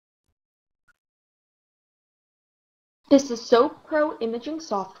This is SOPRO imaging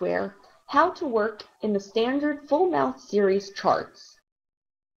software, how to work in the standard full mouth series charts.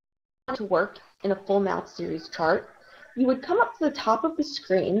 To work in a full mouth series chart, you would come up to the top of the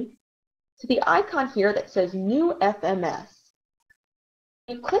screen to the icon here that says New FMS.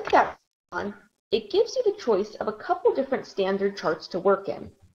 When you click that icon, it gives you the choice of a couple different standard charts to work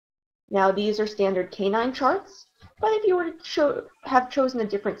in. Now these are standard canine charts, but if you were to have chosen a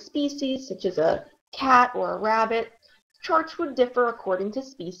different species, such as a cat or a rabbit, charts would differ according to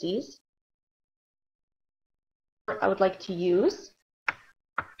species. I would like to use,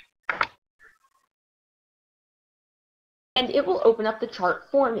 and it will open up the chart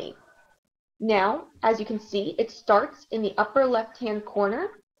for me. Now, as you can see, it starts in the upper left-hand corner,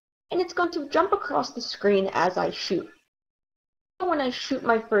 and it's going to jump across the screen as I shoot. When I shoot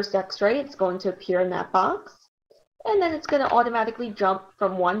my first X-ray, it's going to appear in that box, and then it's going to automatically jump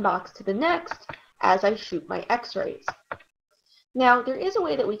from one box to the next as I shoot my X-rays. Now, there is a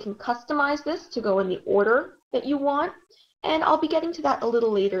way that we can customize this to go in the order that you want, and I'll be getting to that a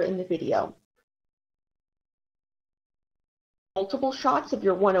little later in the video. Multiple shots of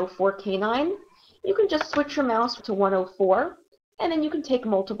your 104 canine, you can just switch your mouse to 104, and then you can take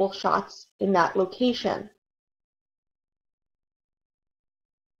multiple shots in that location.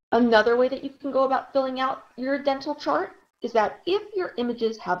 Another way that you can go about filling out your dental chart is that if your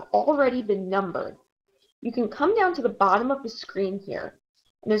images have already been numbered, you can come down to the bottom of the screen here,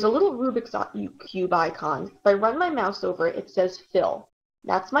 and there's a little Rubik's Cube icon. If I run my mouse over it, it says Fill.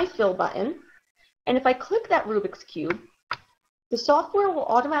 That's my Fill button, and if I click that Rubik's Cube, the software will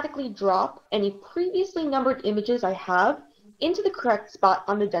automatically drop any previously numbered images I have into the correct spot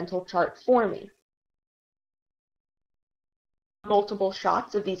on the dental chart for me. Multiple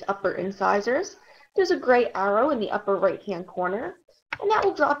shots of these upper incisors. There's a gray arrow in the upper right-hand corner, and that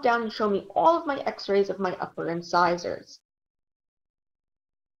will drop down and show me all of my X-rays of my upper incisors.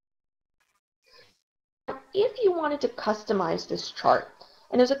 If you wanted to customize this chart,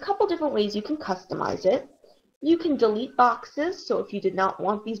 and there's a couple different ways you can customize it, you can delete boxes, so if you did not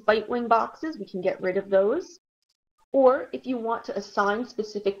want these bite wing boxes, we can get rid of those. Or if you want to assign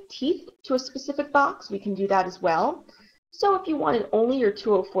specific teeth to a specific box, we can do that as well. So if you wanted only your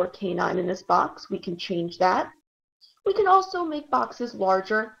 204 canine in this box, we can change that. We can also make boxes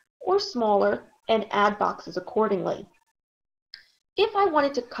larger or smaller and add boxes accordingly. If I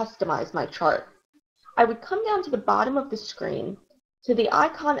wanted to customize my chart, I would come down to the bottom of the screen to the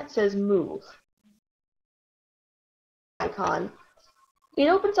icon that says Move. Icon. It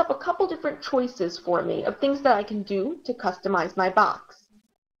opens up a couple different choices for me of things that I can do to customize my box.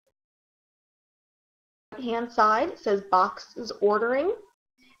 Hand side says Boxes Ordering,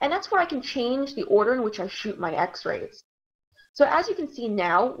 and that's where I can change the order in which I shoot my X-rays. So as you can see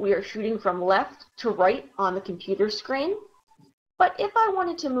now, we are shooting from left to right on the computer screen, but if I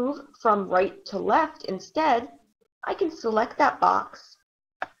wanted to move from right to left instead, I can select that box,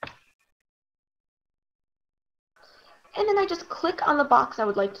 and then I just click on the box I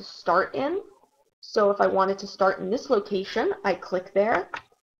would like to start in. So if I wanted to start in this location, I click there,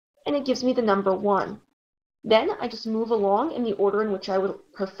 and it gives me the number 1. Then I just move along in the order in which I would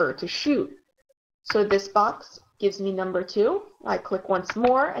prefer to shoot. So this box gives me number 2. I click once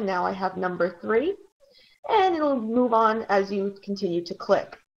more, and now I have number 3. And it'll move on as you continue to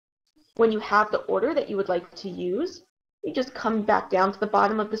click. When you have the order that you would like to use, you just come back down to the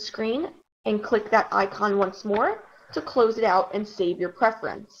bottom of the screen and click that icon once more to close it out and save your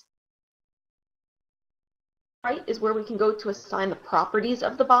preference. Right is where we can go to assign the properties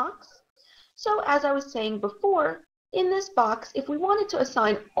of the box. So as I was saying before, in this box, if we wanted to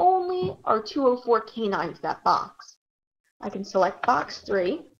assign only our 204 canine to that box, I can select box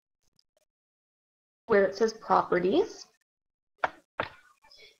 3, where it says Properties,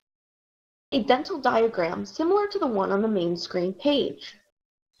 a dental diagram similar to the one on the main screen page.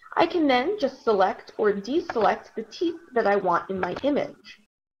 I can then just select or deselect the teeth that I want in my image.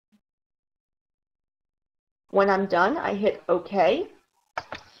 When I'm done, I hit OK.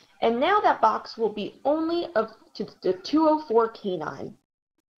 And now that box will be only of the 204 canine.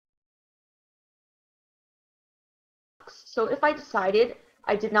 So if I decided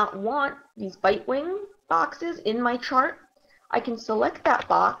I did not want these bite wing boxes in my chart, I can select that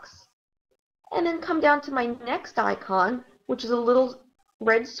box and then come down to my next icon, which is a little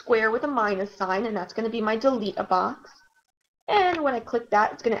red square with a minus sign, and that's going to be my delete a box. And when I click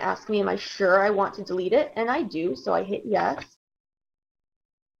that, it's going to ask me, am I sure I want to delete it? And I do, so I hit yes.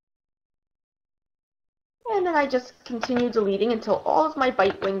 And then I just continue deleting until all of my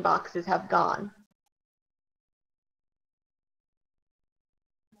bite wing boxes have gone.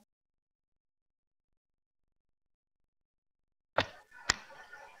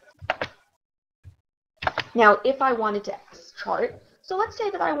 Now, if I wanted to chart, so let's say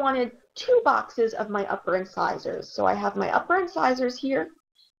that I wanted 2 boxes of my upper incisors. So I have my upper incisors here,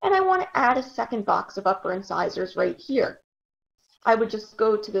 and I want to add a second box of upper incisors right here. I would just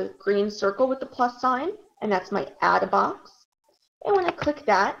go to the green circle with the plus sign, and that's my add a box. And when I click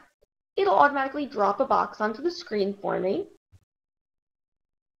that, it'll automatically drop a box onto the screen for me.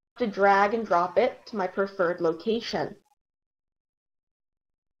 To drag and drop it to my preferred location.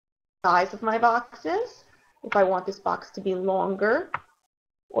 Size of my boxes, if I want this box to be longer,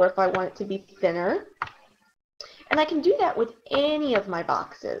 or if I want it to be thinner. And I can do that with any of my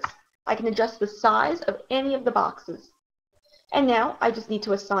boxes. I can adjust the size of any of the boxes. And now I just need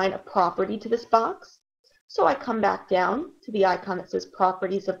to assign a property to this box. So I come back down to the icon that says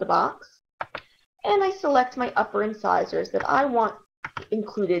Properties of the box, and I select my upper incisors that I want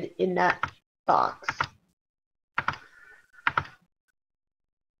included in that box.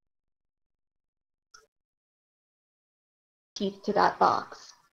 Teeth to that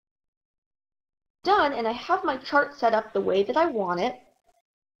box. Done, and I have my chart set up the way that I want it.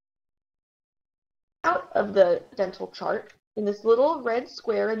 Out of the dental chart, in this little red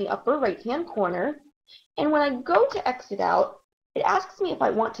square in the upper right-hand corner, and when I go to exit out, it asks me if I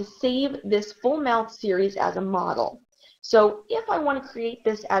want to save this full mouth series as a model. So if I want to create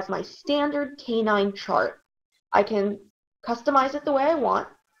this as my standard canine chart, I can customize it the way I want,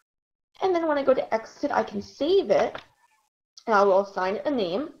 and then when I go to exit, I can save it, and I will assign it a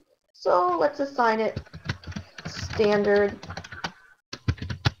name. So let's assign it Standard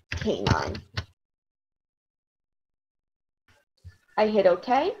Canine. I hit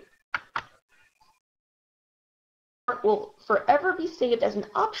OK. It will forever be saved as an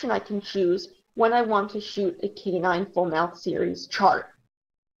option I can choose when I want to shoot a canine full mouth series chart.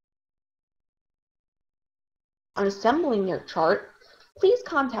 On assembling your chart, please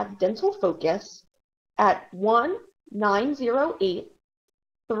contact Dental Focus at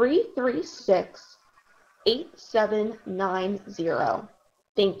 1-908-336-8790.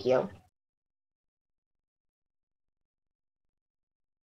 Thank you.